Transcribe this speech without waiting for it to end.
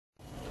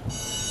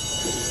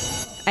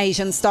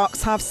Asian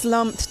stocks have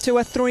slumped to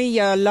a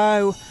 3-year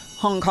low.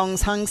 Hong Kong's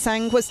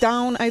Seng was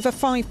down over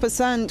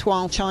 5%,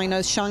 while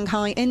China's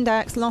Shanghai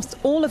index lost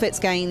all of its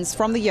gains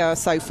from the year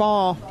so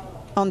far.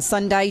 On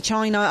Sunday,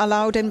 China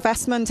allowed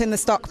investment in the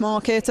stock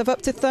market of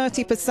up to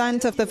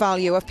 30% of the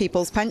value of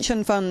people's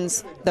pension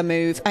funds. The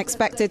move,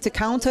 expected to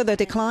counter the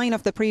decline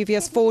of the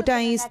previous 4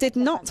 days, did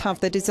not have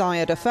the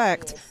desired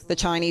effect. The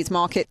Chinese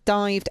market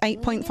dived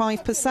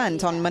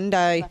 8.5% on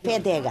Monday.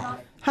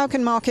 How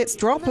can markets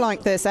drop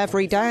like this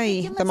every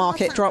day? The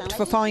market dropped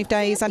for 5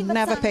 days and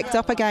never picked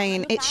up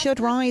again. It should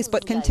rise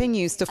but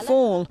continues to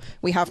fall.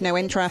 We have no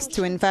interest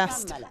to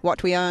invest.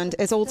 What we earned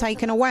is all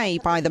taken away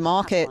by the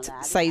market,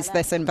 says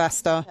this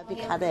investor.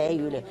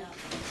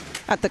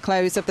 At the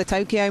close of the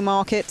Tokyo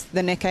market, the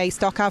Nikkei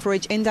stock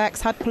average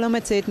index had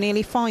plummeted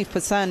nearly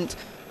 5%.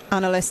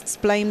 Analysts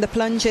blame the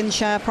plunge in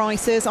share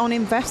prices on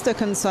investor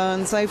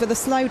concerns over the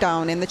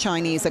slowdown in the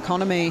Chinese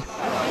economy.